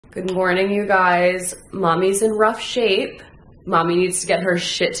Good morning, you guys. Mommy's in rough shape. Mommy needs to get her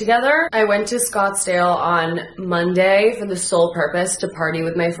shit together. I went to Scottsdale on Monday for the sole purpose to party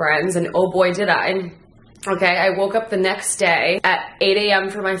with my friends, and oh boy did I. Okay, I woke up the next day at 8 a.m.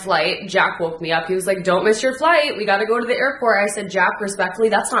 for my flight. Jack woke me up. He was like, don't miss your flight. We gotta go to the airport. I said, Jack, respectfully,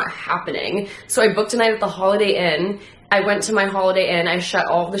 that's not happening. So I booked a night at the Holiday Inn. I went to my Holiday Inn, I shut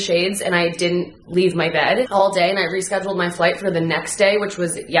all the shades, and I didn't leave my bed all day, and I rescheduled my flight for the next day, which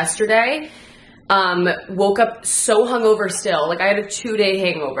was yesterday. Woke up so hungover still. Like, I had a 2-day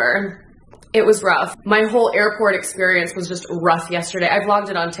hangover. It was rough. My whole airport experience was just rough yesterday. I vlogged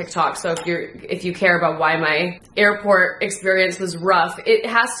it on TikTok, so if you care about why my airport experience was rough, it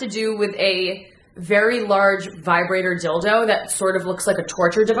has to do with a very large vibrator dildo that sort of looks like a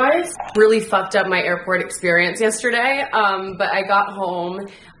torture device. Really fucked up my airport experience yesterday. But I got home,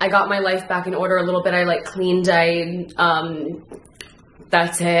 I got my life back in order a little bit. I like cleaned,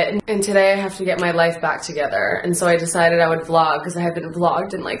 that's it. And today I have to get my life back together. And so I decided I would vlog because I haven't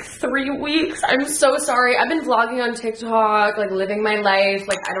vlogged in like 3 weeks. I'm so sorry. I've been vlogging on TikTok, like living my life.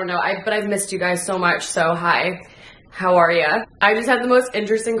 Like, I don't know, but I've missed you guys so much. So hi. How are ya? I just had the most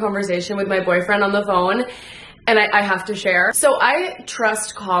interesting conversation with my boyfriend on the phone, and I have to share. So I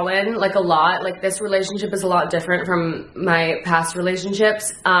trust Colin like a lot. Like, this relationship is a lot different from my past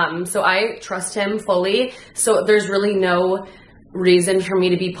relationships. So I trust him fully. So there's really no reason for me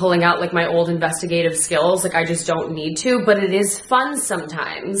to be pulling out like my old investigative skills. Like, I just don't need to, but it is fun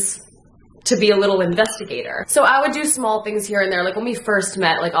sometimes to be a little investigator. So I would do small things here and there. Like, when we first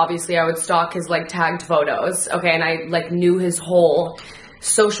met, like, obviously I would stalk his like tagged photos. Okay. And I like knew his whole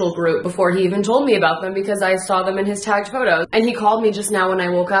social group before he even told me about them because I saw them in his tagged photos. And he called me just now when I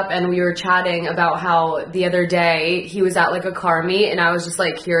woke up and we were chatting about how the other day he was at like a car meet, and I was just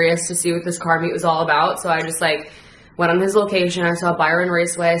like curious to see what this car meet was all about. So I just like went on his location. I saw Byron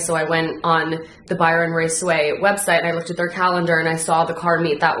Raceway, so I went on the Byron Raceway website and I looked at their calendar and I saw the car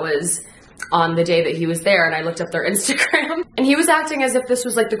meet that was on the day that he was there, and I looked up their Instagram, and he was acting as if this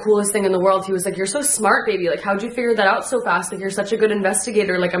was like the coolest thing in the world. He was like, you're so smart, baby. Like, how'd you figure that out so fast? Like, you're such a good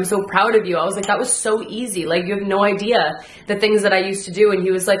investigator. Like, I'm so proud of you. I was like, that was so easy. Like, you have no idea the things that I used to do. And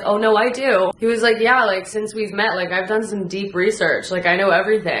he was like, oh no, I do. He was like, yeah, like, since we've met, like, I've done some deep research. Like, I know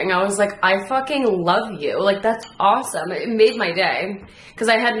everything. I was like, I fucking love you. Like, that's awesome. It made my day, because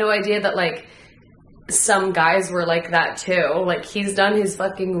I had no idea that like some guys were like that too. Like, he's done his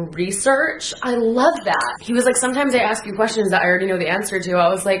fucking research. I love that. He was like, sometimes I ask you questions that I already know the answer to. I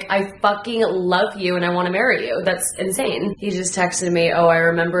was like, I fucking love you and I want to marry you. That's insane. He just texted me, oh, I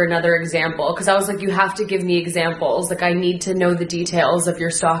remember another example. Because I was like, you have to give me examples. Like, I need to know the details of your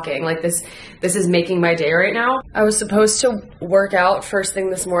stalking. Like, this is making my day right now. I was supposed to work out first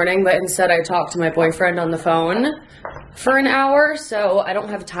thing this morning, but instead I talked to my boyfriend on the phone for an hour. So I don't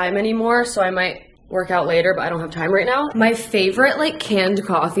have time anymore. So I might work out later, but I don't have time right now. My favorite like canned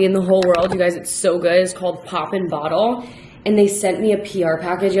coffee in the whole world, you guys, it's so good, is called Pop and Bottle. And they sent me a PR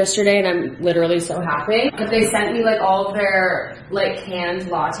package yesterday, and I'm literally so happy. But they sent me like all of their like canned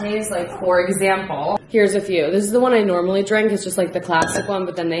lattes. Like, for example, here's a few. This is the one I normally drink. It's just like the classic one,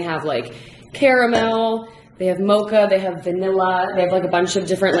 but then they have like caramel, they have mocha, they have vanilla, they have like a bunch of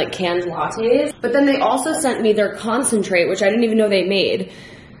different like canned lattes. But then they also sent me their concentrate, which I didn't even know they made.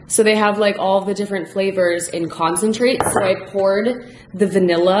 So they have like all of the different flavors in concentrate. So I poured the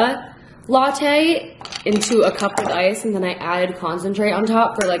vanilla latte into a cup with ice, and then I added concentrate on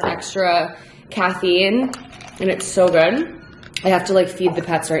top for like extra caffeine, and it's so good. I have to like feed the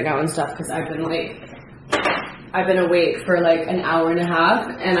pets right now and stuff because I've been awake for like an hour and a half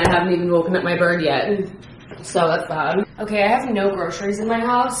and I haven't even woken up my bird yet. So that's bad. Okay, I have no groceries in my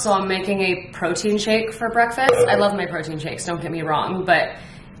house, so I'm making a protein shake for breakfast. I love my protein shakes, don't get me wrong, but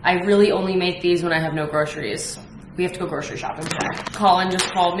I really only make these when I have no groceries. We have to go grocery shopping today. Colin just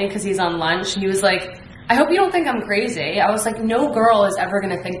called me because he's on lunch. He was like, I hope you don't think I'm crazy. I was like, no girl is ever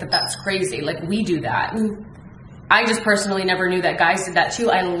gonna think that that's crazy. Like, we do that. I just personally never knew that guys did that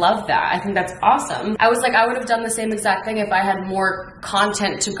too. I love that. I think that's awesome. I was like, I would have done the same exact thing if I had more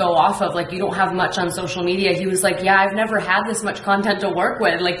content to go off of. Like, you don't have much on social media. He was like, yeah, I've never had this much content to work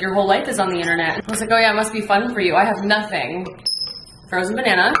with. Like, your whole life is on the internet. I was like, oh yeah, it must be fun for you. I have nothing. Frozen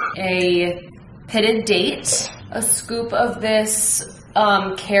banana, a pitted date, a scoop of this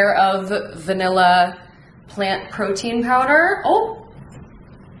Care of vanilla plant protein powder. Oh,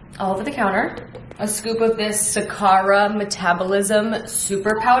 all over the counter. A scoop of this Sakara Metabolism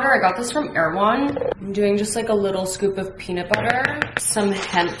Super Powder. I got this from Erewhon. I'm doing just like a little scoop of peanut butter, some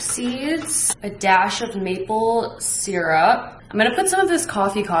hemp seeds, a dash of maple syrup. I'm gonna put some of this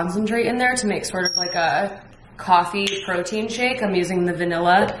coffee concentrate in there to make sort of like a coffee protein shake. I'm using the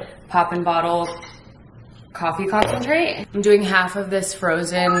vanilla pop-in bottle coffee concentrate. I'm doing half of this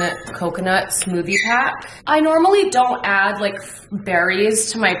frozen coconut smoothie pack. I normally don't add like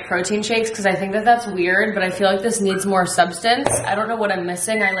berries to my protein shakes because I think that that's weird, but I feel like this needs more substance. I don't know what I'm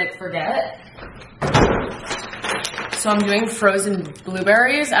missing, I like forget. So I'm doing frozen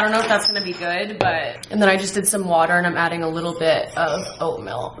blueberries. I don't know if that's gonna be good, but, and then I just did some water and I'm adding a little bit of oat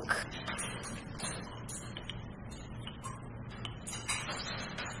milk.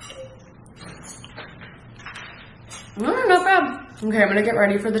 Not bad. Okay, I'm gonna get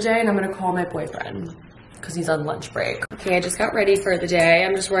ready for the day and I'm gonna call my boyfriend because he's on lunch break. Okay, I just got ready for the day.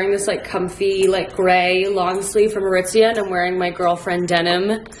 I'm just wearing this like comfy, like gray long sleeve from Aritzia, and I'm wearing my girlfriend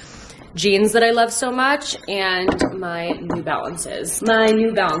denim jeans that I love so much and my New Balances. I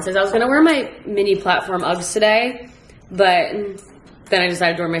was gonna wear my mini platform Uggs today, but then I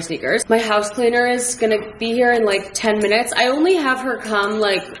decided to wear my sneakers. My house cleaner is gonna be here in like 10 minutes. I only have her come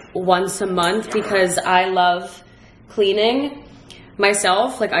like once a month because I love cleaning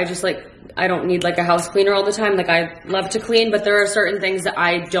myself. Like I don't need like a house cleaner all the time. Like I love to clean, but there are certain things that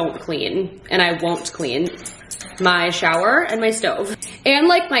I don't clean and I won't clean. My shower and my stove. And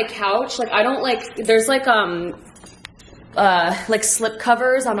like my couch, like I don't like, there's like slip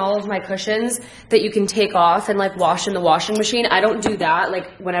covers on all of my cushions that you can take off and like wash in the washing machine. I don't do that. Like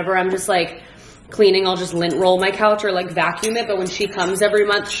whenever I'm just like cleaning, I'll just lint roll my couch or like vacuum it. But when she comes every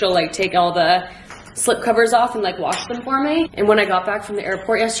month, she'll like take all the slip covers off and like wash them for me. And when I got back from the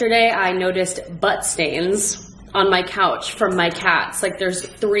airport yesterday, I noticed butt stains on my couch from my cats. Like there's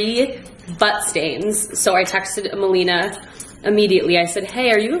 3 butt stains. So I texted Melina immediately. I said,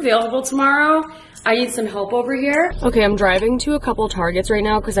 hey, are you available tomorrow? I need some help over here. Okay, I'm driving to a couple Targets right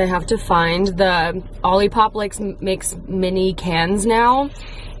now because I have to find the Olipop makes mini cans now.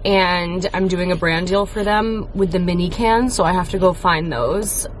 And I'm doing a brand deal for them with the mini cans, so I have to go find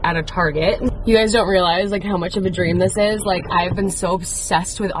those at a Target. You guys don't realize like how much of a dream this is. Like I've been so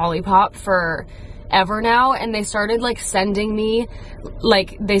obsessed with Olipop for ever now, and they started like sending me,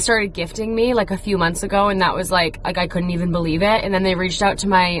 like they started gifting me like a few months ago, and that was like I couldn't even believe it. And then they reached out to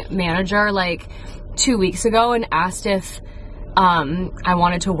my manager like 2 weeks ago and asked if I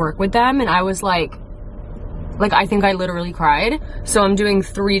wanted to work with them, and I was like I think I literally cried. So I'm doing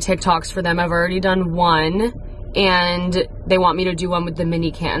 3 TikToks for them. I've already done 1, and they want me to do one with the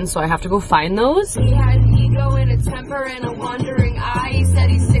mini cans, so I have to go find those. He had an ego and a temper and a wandering eye. He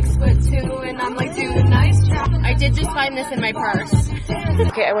said he's 6'2", and I'm like, dude, nice job. I did just find this in my purse.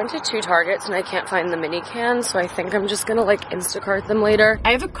 Okay, I went to 2 Targets and I can't find the mini cans, so I think I'm just gonna like Instacart them later.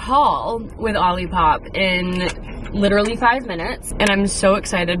 I have a call with Olipop in literally 5 minutes, and I'm so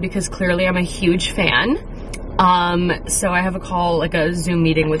excited because clearly I'm a huge fan. So I have a call, like a Zoom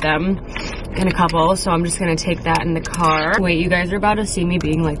meeting with them in a couple, so I'm just gonna take that in the car. Wait, you guys are about to see me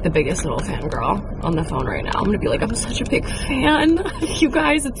being like the biggest little fangirl on the phone right now. I'm gonna be like, I'm such a big fan. You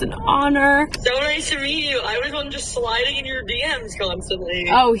guys, it's an honor. So nice to meet you. I was on just sliding in your DMs constantly.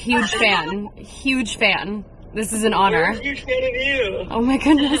 Oh, huge fan. Huge fan. This is an honor. I'm a huge fan of you. Oh my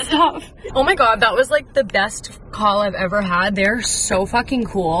goodness, stop. Oh my god, that was like the best call I've ever had. They're so fucking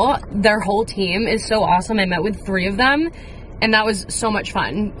cool. Their whole team is so awesome. I met with 3 of them, and that was so much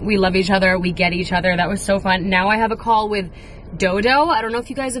fun. We love each other. We get each other. That was so fun. Now I have a call with Dodo. I don't know if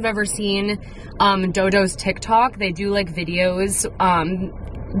you guys have ever seen Dodo's TikTok. They do like videos.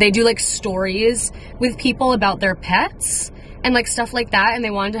 They do like stories with people about their pets and like stuff like that. And they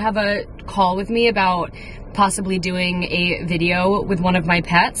wanted to have a call with me about possibly doing a video with one of my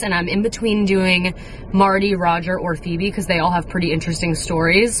pets, and I'm in between doing Marty, Roger, or Phoebe because they all have pretty interesting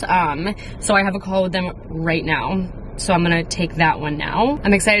stories. So I have a call with them right now, so I'm gonna take that one now.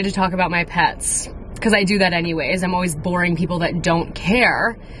 I'm excited to talk about my pets because I do that anyways. I'm always boring people that don't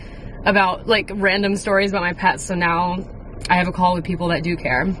care about like random stories about my pets, so now I have a call with people that do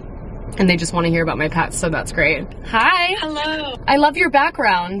care and they just want to hear about my pets, so that's great. Hi. Hello. I love your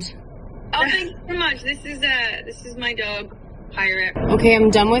background. Oh, thank you so much. This is my dog, Pirate. Okay, I'm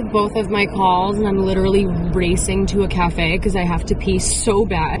done with both of my calls and I'm literally racing to a cafe because I have to pee so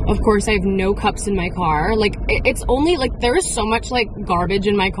bad. Of course, I have no cups in my car. Like, it's only, like, there is so much, like, garbage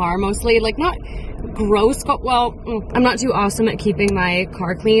in my car mostly. Like, not gross, well, I'm not too awesome at keeping my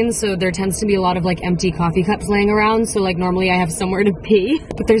car clean, so there tends to be a lot of, like, empty coffee cups laying around. So, like, normally I have somewhere to pee.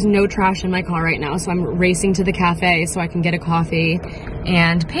 But there's no trash in my car right now, so I'm racing to the cafe so I can get a coffee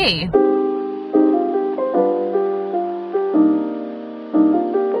and pee.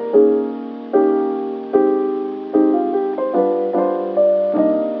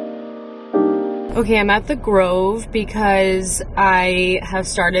 Okay, I'm at the Grove because I have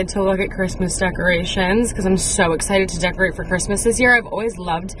started to look at Christmas decorations because I'm so excited to decorate for Christmas this year. I've always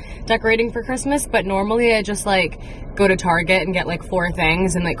loved decorating for Christmas, but normally I just like go to Target and get like 4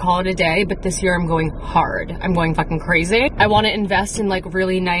 things and like call it a day, but this year I'm going hard. I'm going fucking crazy. I want to invest in like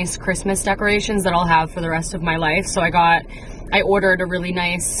really nice Christmas decorations that I'll have for the rest of my life. So I ordered a really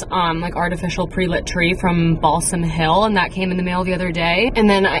nice like artificial pre-lit tree from Balsam Hill, and that came in the mail the other day. And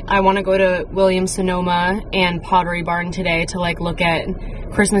then I want to go to Williams-Sonoma and Pottery Barn today to like look at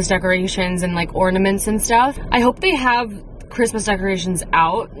Christmas decorations and like ornaments and stuff. I hope they have Christmas decorations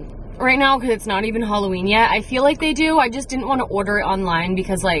out right now because it's not even Halloween yet. I feel like they do. I just didn't want to order it online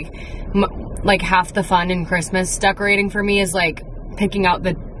because like half the fun in Christmas decorating for me is like picking out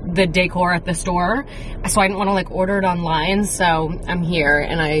the decor at the store, so I didn't want to like order it online. So I'm here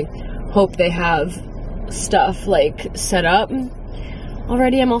and I hope they have stuff like set up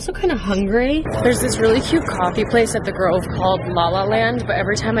already. I'm also kind of hungry. There's this really cute coffee place at the Grove called La La Land, but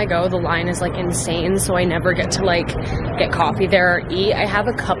every time I go the line is like insane, so I never get to like get coffee there or eat. I have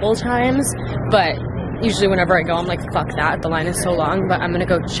a couple times, but usually whenever I go I'm like, fuck that, the line is so long. But I'm gonna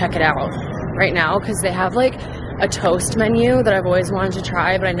go check it out right now because they have like a toast menu that I've always wanted to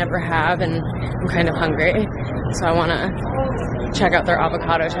try, but I never have, and I'm kind of hungry, so I want to check out their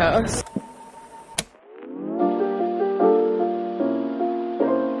avocado toast.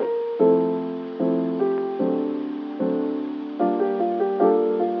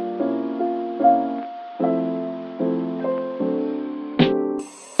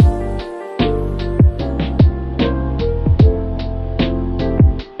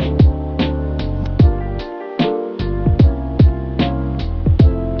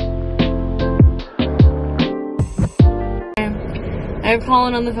 I have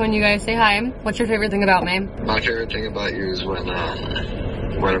Colin on the phone, you guys. Say hi. What's your favorite thing about me? My favorite thing about you is when,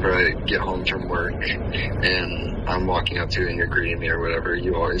 whenever I get home from work and I'm walking up to you and you're greeting me or whatever,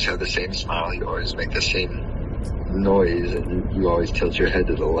 you always have the same smile, you always make the same noise, and you always tilt your head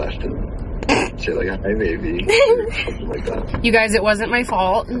to the left and say like, hi baby, or something like that. You guys, it wasn't my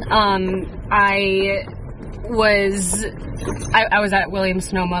fault. I was at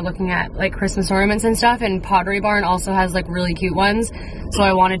Williams-Sonoma looking at like Christmas ornaments and stuff, and Pottery Barn also has like really cute ones, so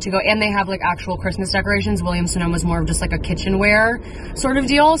I wanted to go, and they have like actual Christmas decorations. Williams-Sonoma is more of just like a kitchenware sort of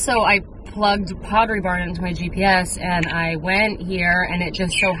deal, so I plugged Pottery Barn into my GPS and I went here, and it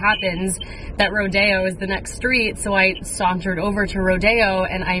just so happens that Rodeo is the next street, so I sauntered over to Rodeo,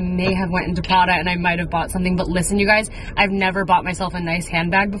 and I may have went into Prada and I might have bought something. But listen, you guys, I've never bought myself a nice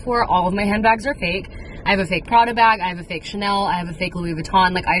handbag before. All of my handbags are fake. I have a fake Prada bag, I have a fake Chanel, I have a fake Louis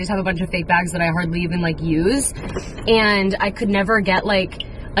Vuitton. Like, I just have a bunch of fake bags that I hardly even like use, and I could never get like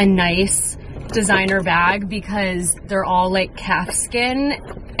a nice designer bag because they're all like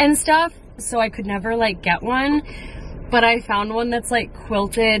calfskin and stuff, so I could never like get one. But I found one that's like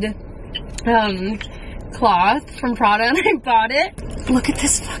quilted cloth from Prada, and I bought it. Look at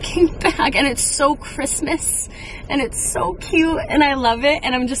this fucking bag, and it's so Christmas and it's so cute and I love it,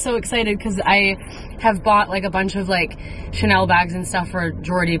 and I'm just so excited because I have bought like a bunch of like Chanel bags and stuff for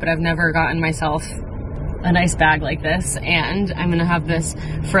Jordy, but I've never gotten myself a nice bag like this, and I'm gonna have this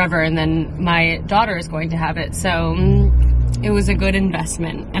forever, and then my daughter is going to have it, so it was a good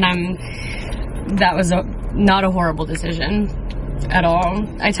investment, and that was not a horrible decision at all.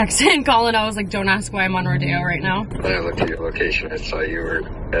 I texted Colin, I was like, don't ask why I'm on Rodeo right now. When I looked at your location, I saw you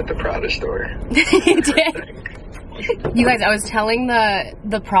were at the Prada store. You did. You guys, I was telling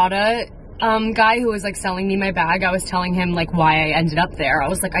the Prada guy who was like selling me my bag, I was telling him like why I ended up there. I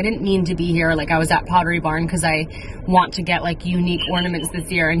was like, I didn't mean to be here. Like, I was at Pottery Barn because I want to get like unique ornaments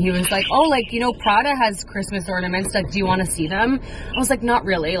this year. And he was like, oh, like, you know, Prada has Christmas ornaments. Like, do you want to see them? I was like, not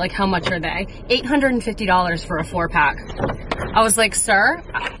really. Like, how much are they? $850 for a 4-pack. I was like, sir,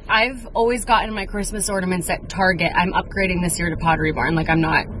 I've always gotten my Christmas ornaments at Target. I'm upgrading this year to Pottery Barn. Like, I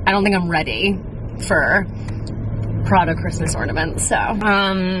don't think I'm ready for Prada Christmas ornaments. So,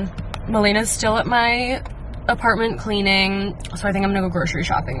 Melina's still at my apartment cleaning, so I think I'm gonna go grocery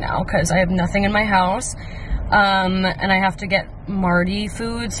shopping now because I have nothing in my house. And I have to get Marty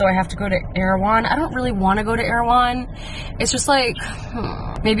food, so I have to go to Erewhon. I don't really want to go to Erewhon. It's just like,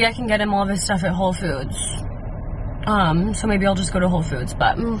 maybe I can get him all this stuff at Whole Foods. So maybe I'll just go to Whole Foods,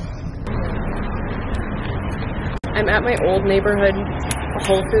 but I'm at my old neighborhood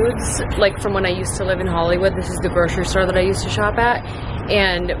Whole Foods, like from when I used to live in Hollywood. This is the grocery store that I used to shop at.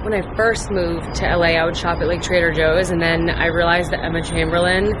 And when I first moved to LA, I would shop at like Trader Joe's, and then I realized that Emma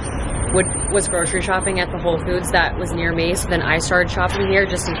Chamberlain was grocery shopping at the Whole Foods that was near me, so then I started shopping here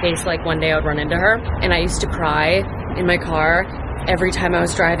just in case like one day I would run into her. And I used to cry in my car every time I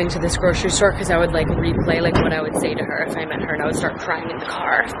was driving to this grocery store because I would like replay like what I would say to her if I met her, and I would start crying in the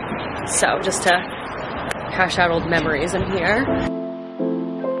car. So just to hash out old memories in here.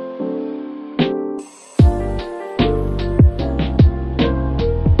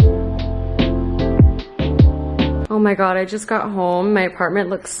 Oh my god, I just got home. My apartment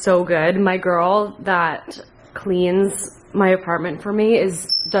looks so good. My girl that cleans my apartment for me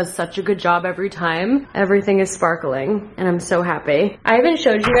does such a good job every time. Everything is sparkling and I'm so happy. I haven't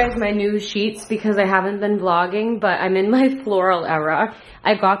showed you guys my new sheets because I haven't been vlogging, but I'm in my floral era.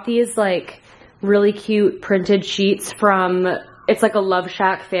 I got these like really cute printed sheets from, it's like a Love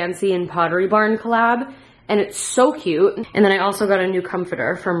Shack Fancy and Pottery Barn collab. And it's so cute. And then I also got a new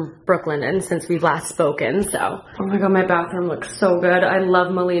comforter from Brooklinen since we've last spoken, so. Oh my god, my bathroom looks so good. I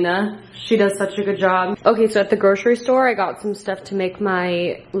love Melina. She does such a good job. Okay, so at the grocery store, I got some stuff to make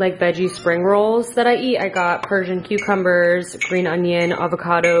my like veggie spring rolls that I eat. I got Persian cucumbers, green onion,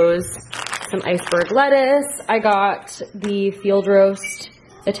 avocados, some iceberg lettuce. I got the field roast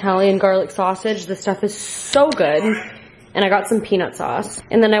Italian garlic sausage. This stuff is so good. And I got some peanut sauce.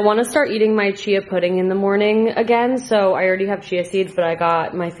 And then I want to start eating my chia pudding in the morning again. So I already have chia seeds, but I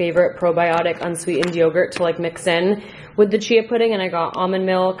got my favorite probiotic unsweetened yogurt to like mix in with the chia pudding. And I got almond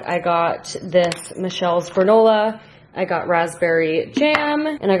milk. I got this Michelle's granola. I got raspberry jam.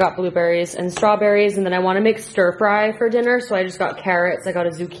 And I got blueberries and strawberries. And then I want to make stir fry for dinner. So I just got carrots. I got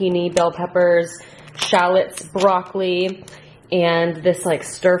a zucchini, bell peppers, shallots, broccoli, and this like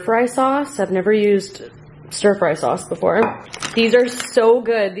stir fry sauce. I've never used stir fry sauce before. These are so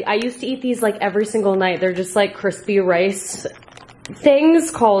good. I used to eat these like every single night. They're just like crispy rice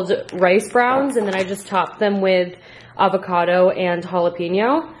things called rice browns, and then I just topped them with avocado and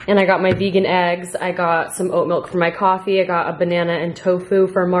jalapeno. And I got my vegan eggs. I got some oat milk for my coffee. I got a banana and tofu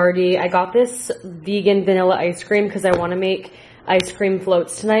for Marty. I got this vegan vanilla ice cream because I want to make ice cream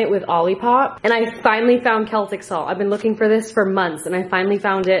floats tonight with Olipop. And I finally found Celtic salt. I've been looking for this for months, and I finally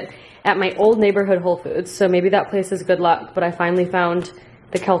found it at my old neighborhood Whole Foods. So maybe that place is good luck, but I finally found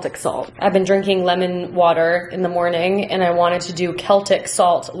the Celtic salt. I've been drinking lemon water in the morning, and I wanted to do Celtic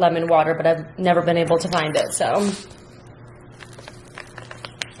salt lemon water, but I've never been able to find it, so.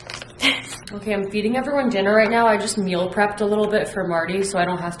 Okay, I'm feeding everyone dinner right now. I just meal prepped a little bit for Marty so I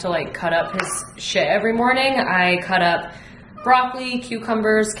don't have to like cut up his shit every morning. I cut up broccoli,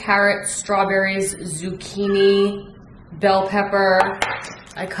 cucumbers, carrots, strawberries, zucchini, bell pepper.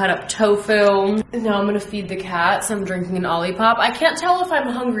 I cut up tofu. And now I'm gonna feed the cats. I'm drinking an Olipop. I can't tell if I'm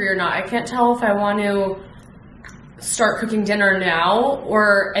hungry or not. I can't tell if I want to start cooking dinner now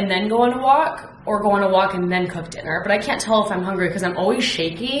and then go on a walk, or go on a walk and then cook dinner. But I can't tell if I'm hungry because I'm always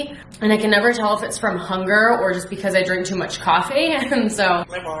shaky, and I can never tell if it's from hunger or just because I drink too much coffee. And so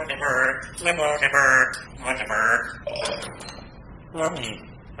Hello,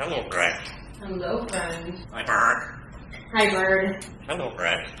 Brett. hello, friend. Hi, Bird. Hi, bird. Hello,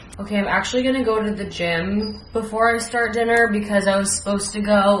 Brett. Okay, I'm actually gonna go to the gym before I start dinner because I was supposed to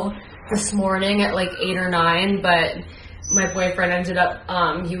go this morning at like 8 or 9, but my boyfriend ended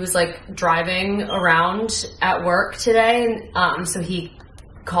up, he was like driving around at work today, so he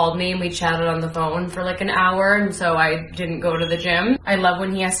called me and we chatted on the phone for like an hour, and so I didn't go to the gym. I love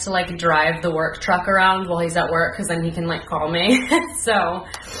when he has to like drive the work truck around while he's at work because then he can like call me. So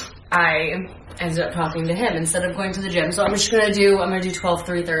I ended up talking to him instead of going to the gym. So I'm gonna do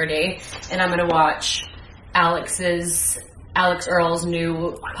 12:30, and I'm gonna watch Alex Earl's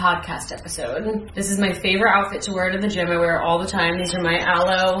new podcast episode. This is my favorite outfit to wear to the gym. I wear it all the time. These are my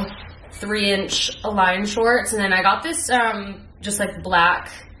Aloe 3-inch Align shorts. And then I got this just like black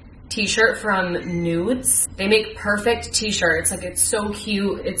t-shirt from Nudes. They make perfect t-shirts. Like, it's so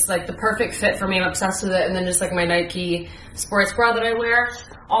cute. It's like the perfect fit for me. I'm obsessed with it. And then just like my Nike sports bra that I wear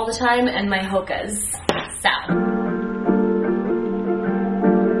all the time, and my Hokas. So.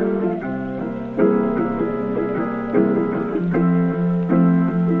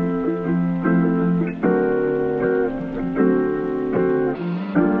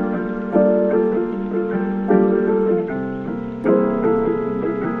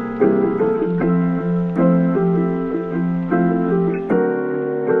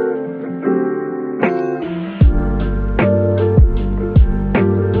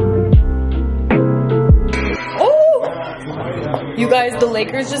 Guys, the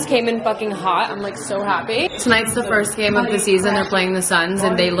Lakers just came in fucking hot. I'm like so happy. Tonight's the first game of the season. They're playing the Suns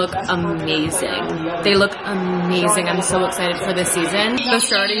and they look amazing. They look amazing. I'm so excited for this season. The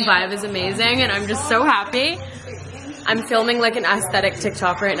starting five is amazing and I'm just so happy. I'm filming like an aesthetic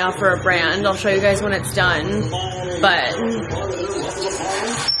TikTok right now for a brand. I'll show you guys when it's done. But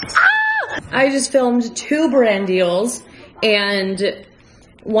I just filmed 2 brand deals And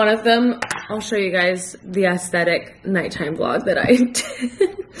one of them, I'll show you guys the aesthetic nighttime vlog that I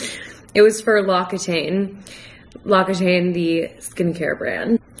did. It was for L'Occitane, the skincare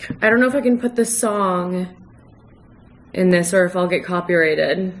brand. I don't know if I can put the song in this or if I'll get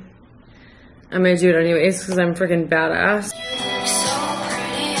copyrighted. I'm gonna do it anyways because I'm freaking badass.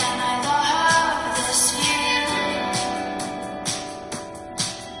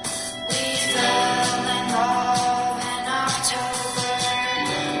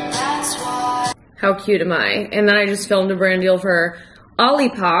 How cute am I? And then I just filmed a brand deal for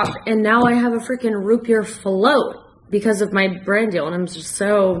Olipop, and now I have a freaking root beer float because of my brand deal, and I'm just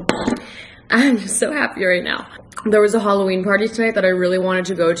so happy right now. There was a Halloween party tonight that I really wanted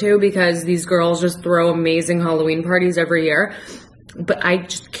to go to because these girls just throw amazing Halloween parties every year, but I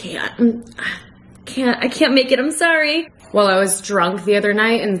just can't. I can't make it, I'm sorry. While I was drunk the other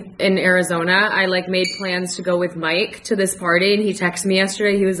night in Arizona, I like made plans to go with Mike to this party, and he texted me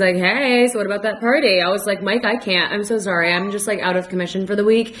yesterday. He was like, hey, so what about that party? I was like, Mike, I can't. I'm so sorry. I'm just like out of commission for the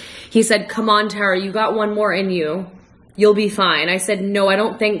week. He said, come on, Tara, you got one more in you. You'll be fine. I said, no, I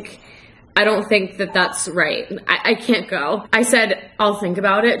don't think that that's right. I can't go. I said, I'll think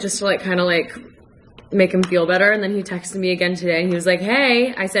about it just to like kind of like make him feel better. And then he texted me again today and he was like,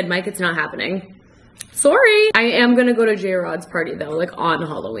 hey, I said, Mike, it's not happening. Sorry. I am gonna go to J-Rod's party though, like on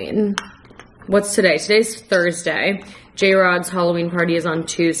Halloween. What's today? Today's Thursday. J-Rod's Halloween party is on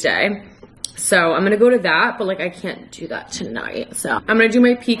Tuesday. So I'm gonna go to that, but like I can't do that tonight. So I'm gonna do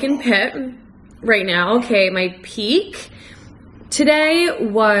my peek and pit right now. Okay, my peek today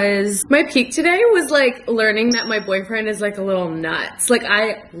was like learning that my boyfriend is like a little nuts. Like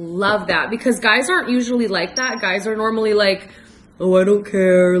I love that because guys aren't usually like that. Guys are normally like, oh, I don't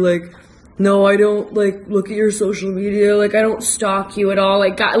care, like, no, I don't like look at your social media, like I don't stalk you at all,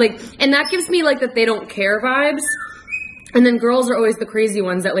 like and that gives me like that they don't care vibes. And then girls are always the crazy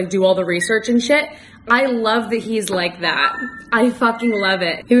ones that like do all the research and shit. I love that he's like that. I fucking love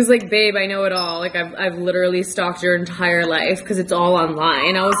it. He was like, babe, I know it all. Like I've literally stalked your entire life because it's all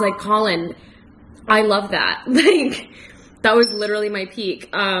online. I was like, Colin, I love that. Like that was literally my peak.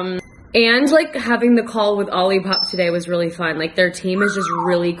 And like having the call with Olipop today was really fun. Like their team is just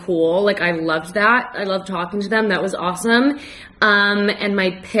really cool. Like I loved that. I loved talking to them. That was awesome. And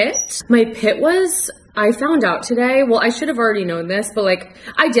my pit was, I found out today, well, I should have already known this, but like,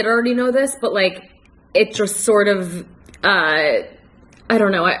 I did already know this, but like, it just sort of, I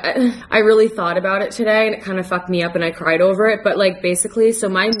don't know, I really thought about it today and it kind of fucked me up and I cried over it, but like basically, so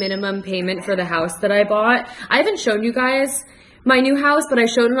my minimum payment for the house that I bought, I haven't shown you guys my new house, but I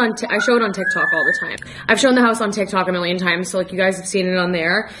show it on TikTok all the time. I've shown the house on TikTok a million times, so like you guys have seen it on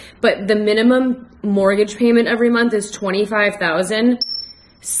there, but the minimum mortgage payment every month is $25,000.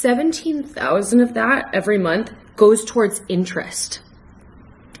 $17,000 of that every month goes towards interest.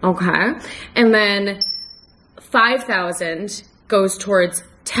 Okay. And then $5,000 goes towards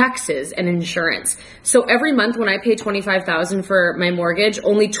taxes and insurance. So every month when I pay $25,000 for my mortgage,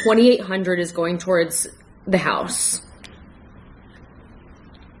 only $2,800 is going towards the house.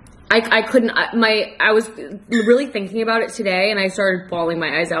 I was really thinking about it today and I started bawling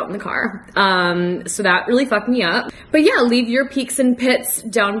my eyes out in the car. So that really fucked me up. But yeah, leave your peaks and pits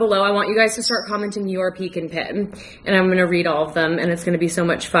down below. I want you guys to start commenting your peak and pit. And I'm gonna read all of them and it's gonna be so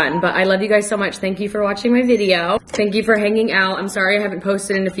much fun. But I love you guys so much. Thank you for watching my video. Thank you for hanging out. I'm sorry I haven't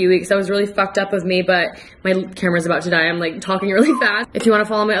posted in a few weeks. That was really fucked up of me, but my camera's about to die. I'm like talking really fast. If you wanna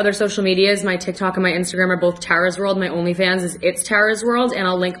follow my other social medias, my TikTok and my Instagram are both taraswrld. My OnlyFans is itstaraswrld, and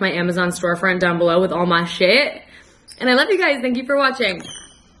I'll link my Amazon storefront down below with all my shit. And I love you guys. Thank you for watching.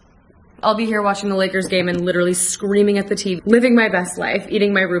 I'll be here watching the Lakers game and literally screaming at the TV, living my best life,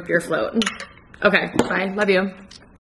 eating my root beer float. Okay, bye. Love you.